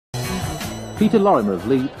Peter Lorimer of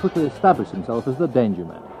Leeds quickly established himself as the danger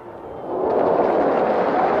man.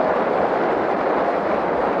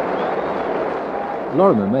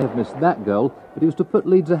 Lorimer may have missed that goal, but he was to put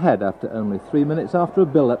Leeds ahead after only 3 minutes after a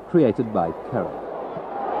build-up created by Kerry.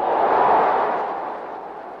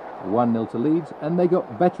 1-0 to Leeds, and they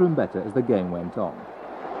got better and better as the game went on.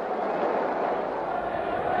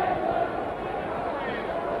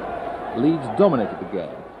 Leeds dominated the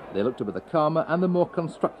game. They looked to be the calmer and the more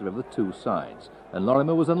constructive of the two sides, and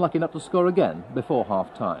Lorimer was unlucky not to score again before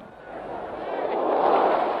half-time.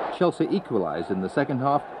 Chelsea equalised in the second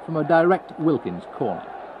half from a direct Wilkins corner.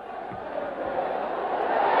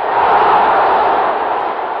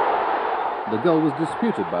 The goal was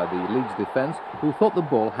disputed by the Leeds defence, who thought the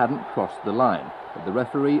ball hadn't crossed the line, but the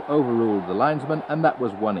referee overruled the linesman, and that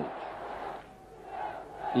was 1 each.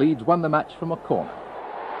 Leeds won the match from a corner.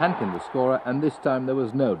 Hankin the scorer, and this time there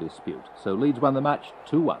was no dispute, so Leeds won the match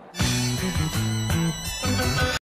 2-1.